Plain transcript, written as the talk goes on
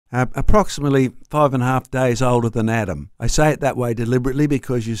approximately 5.5 days older than Adam. I say it that way deliberately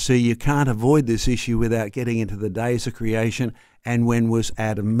because you see you can't avoid this issue without getting into the days of creation and when was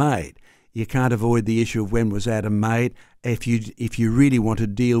Adam made. You can't avoid the issue of when was Adam made if you really want to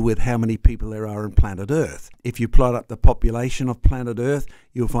deal with how many people there are on planet Earth. If you plot up the population of planet Earth,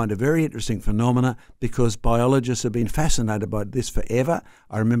 you'll find a very interesting phenomena because biologists have been fascinated by this forever.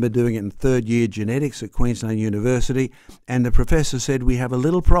 I remember doing it in third year genetics at Queensland University, and the professor said we have a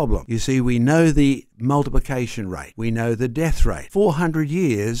little problem. You see, we know the multiplication rate, we know the death rate. 400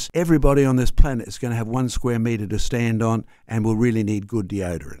 years, everybody on this planet is going to have 1 square metre to stand on and will really need good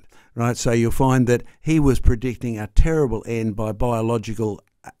deodorant. Right, so you'll find that he was predicting a terrible end by biological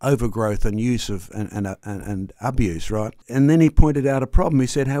overgrowth and use of and abuse, right? And then he pointed out a problem. He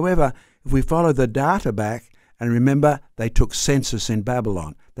said, however, if we follow the data back, and remember, they took census in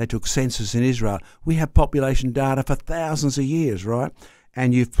Babylon, they took census in Israel. We have population data for thousands of years, right?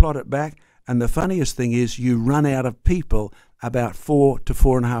 And you plot it back, and the funniest thing is you run out of people about 4,000 to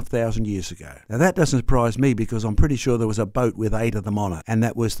 4,500 years ago. Now that doesn't surprise me because I'm pretty sure there was a boat with 8 of them on it, and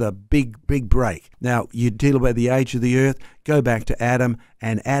that was the big break. Now you deal about the age of the earth, go back to Adam,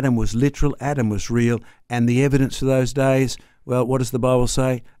 and Adam was literal, Adam was real, and the evidence of those days, well, what does the Bible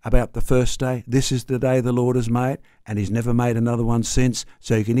say about the first day? This is the day the Lord has made, and he's never made another one since,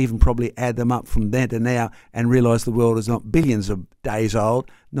 so you can even probably add them up from then to now and realise the world is not billions of days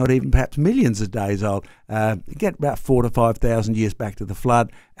old, not even perhaps millions of days old. Get about 4,000 to 5,000 years back to the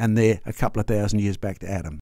flood, and there a couple of thousand years back to Adam.